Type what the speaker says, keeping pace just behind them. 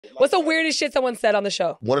What's the weirdest shit someone said on the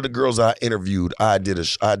show? One of the girls I interviewed, I did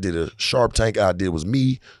a Sharp Tank. I did was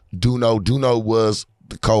me, Duno. Duno was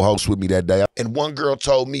the co-host with me that day. And one girl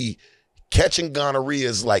told me, catching gonorrhea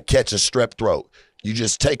is like catching strep throat. You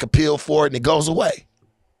just take a pill for it and it goes away.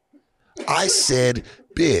 I said,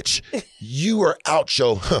 bitch, you are out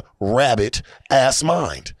your rabbit ass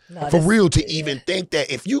mind. No, For real, to even think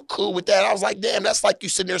that. If you cool with that, I was like, damn, that's like you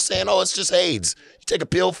sitting there saying, oh, it's just AIDS. You take a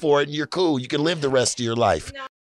pill for it and you're cool. You can live the rest of your life.